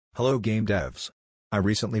Hello game devs. I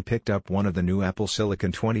recently picked up one of the new Apple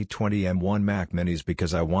Silicon 2020 M1 Mac Minis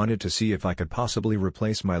because I wanted to see if I could possibly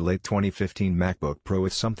replace my late 2015 MacBook Pro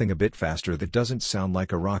with something a bit faster that doesn't sound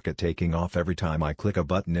like a rocket taking off every time I click a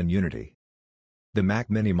button in Unity. The Mac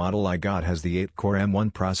Mini model I got has the 8-core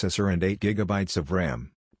M1 processor and 8GB of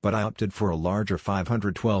RAM, but I opted for a larger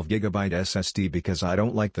 512GB SSD because I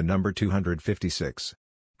don't like the number 256.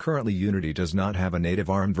 Currently Unity does not have a native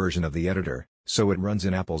ARM version of the editor, so it runs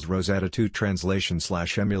in Apple's Rosetta 2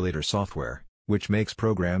 translation/emulator software, which makes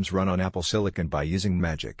programs run on Apple Silicon by using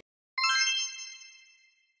magic.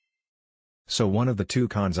 So one of the two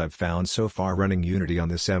cons I've found so far running Unity on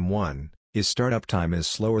this M1, is startup time is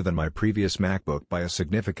slower than my previous MacBook by a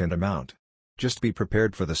significant amount. Just be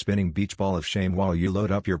prepared for the spinning beach ball of shame while you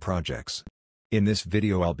load up your projects. In this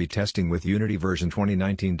video I'll be testing with Unity version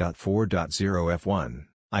 2019.4.0 F1.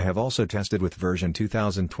 I have also tested with version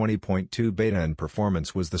 2020.2 beta and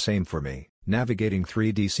performance was the same for me. Navigating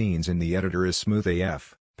 3D scenes in the editor is smooth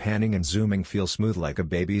AF, panning and zooming feel smooth like a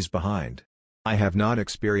baby's behind. I have not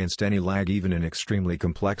experienced any lag even in extremely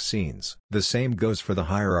complex scenes. The same goes for the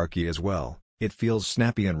hierarchy as well, it feels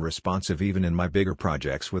snappy and responsive even in my bigger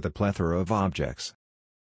projects with a plethora of objects.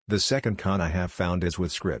 The second con I have found is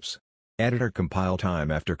with scripts. Editor compile time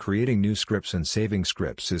after creating new scripts and saving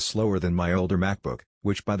scripts is slower than my older MacBook,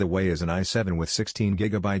 which by the way is an i7 with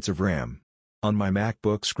 16GB of RAM. On my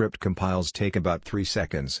MacBook script compiles take about 3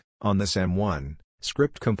 seconds, on this M1,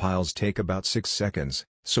 script compiles take about 6 seconds,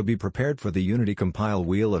 so be prepared for the Unity compile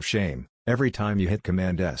wheel of shame, every time you hit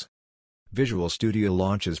Command S. Visual Studio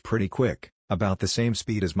launches pretty quick, about the same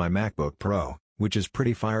speed as my MacBook Pro, which is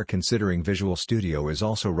pretty fire considering Visual Studio is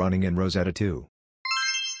also running in Rosetta 2.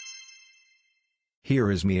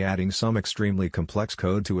 Here is me adding some extremely complex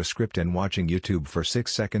code to a script and watching YouTube for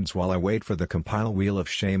 6 seconds while I wait for the compile wheel of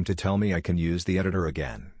shame to tell me I can use the editor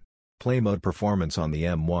again. Playmode performance on the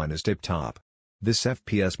M1 is tip-top. This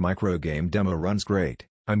FPS micro game demo runs great,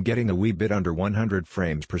 I'm getting a wee bit under 100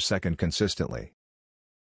 frames per second consistently.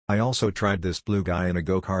 I also tried this blue guy in a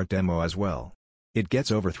go-kart demo as well. It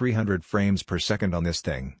gets over 300 frames per second on this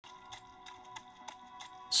thing.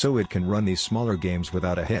 So it can run these smaller games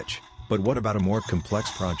without a hitch. But what about a more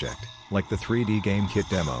complex project, like the 3D Game Kit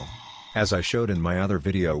demo? As I showed in my other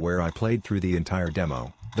video where I played through the entire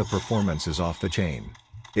demo, the performance is off the chain.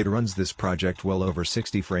 It runs this project well over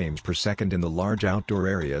 60 frames per second in the large outdoor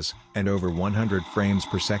areas, and over 100 frames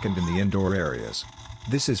per second in the indoor areas.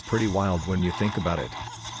 This is pretty wild when you think about it.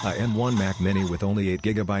 A M1 Mac Mini with only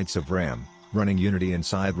 8GB of RAM, running Unity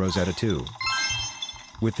inside Rosetta 2.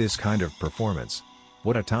 With this kind of performance,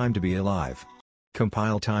 what a time to be alive.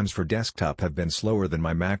 Compile times for desktop have been slower than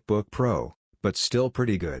my MacBook Pro, but still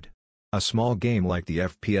pretty good. A small game like the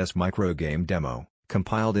FPS micro game demo,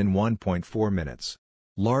 compiled in 1.4 minutes.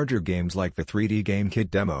 Larger games like the 3D Game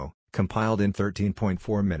Kit demo, compiled in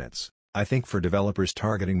 13.4 minutes. I think for developers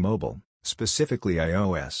targeting mobile, specifically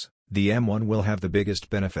iOS, the M1 will have the biggest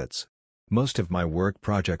benefits. Most of my work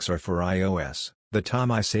projects are for iOS. The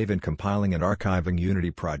time I save in compiling and archiving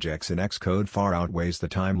Unity projects in Xcode far outweighs the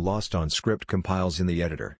time lost on script compiles in the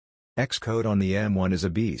editor. Xcode on the M1 is a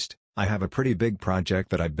beast. I have a pretty big project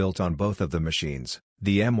that I built on both of the machines.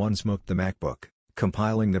 The M1 smoked the MacBook,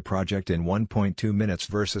 compiling the project in 1.2 minutes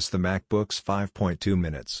versus the MacBook's 5.2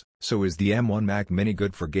 minutes. So is the M1 Mac Mini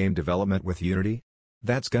good for game development with Unity?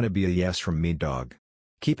 That's gonna be a yes from me, dog.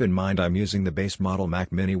 Keep in mind I'm using the base model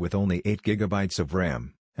Mac Mini with only 8GB of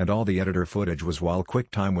RAM. And all the editor footage was while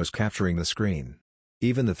QuickTime was capturing the screen.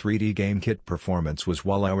 Even the 3D Game Kit performance was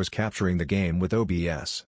while I was capturing the game with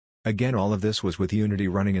OBS. Again, all of this was with Unity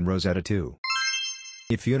running in Rosetta 2.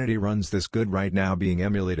 If Unity runs this good right now being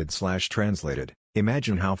emulated/translated,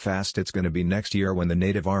 imagine how fast it's gonna be next year when the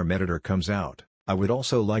native ARM editor comes out. I would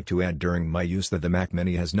also like to add during my use that the Mac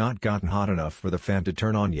Mini has not gotten hot enough for the fan to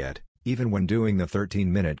turn on yet. Even when doing the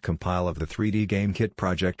 13-minute compile of the 3D Game Kit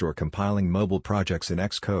project or compiling mobile projects in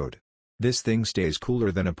Xcode. This thing stays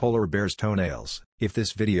cooler than a polar bear's toenails. If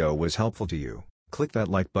this video was helpful to you, click that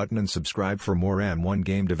like button and subscribe for more M1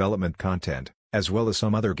 game development content, as well as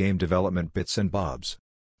some other game development bits and bobs.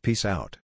 Peace out.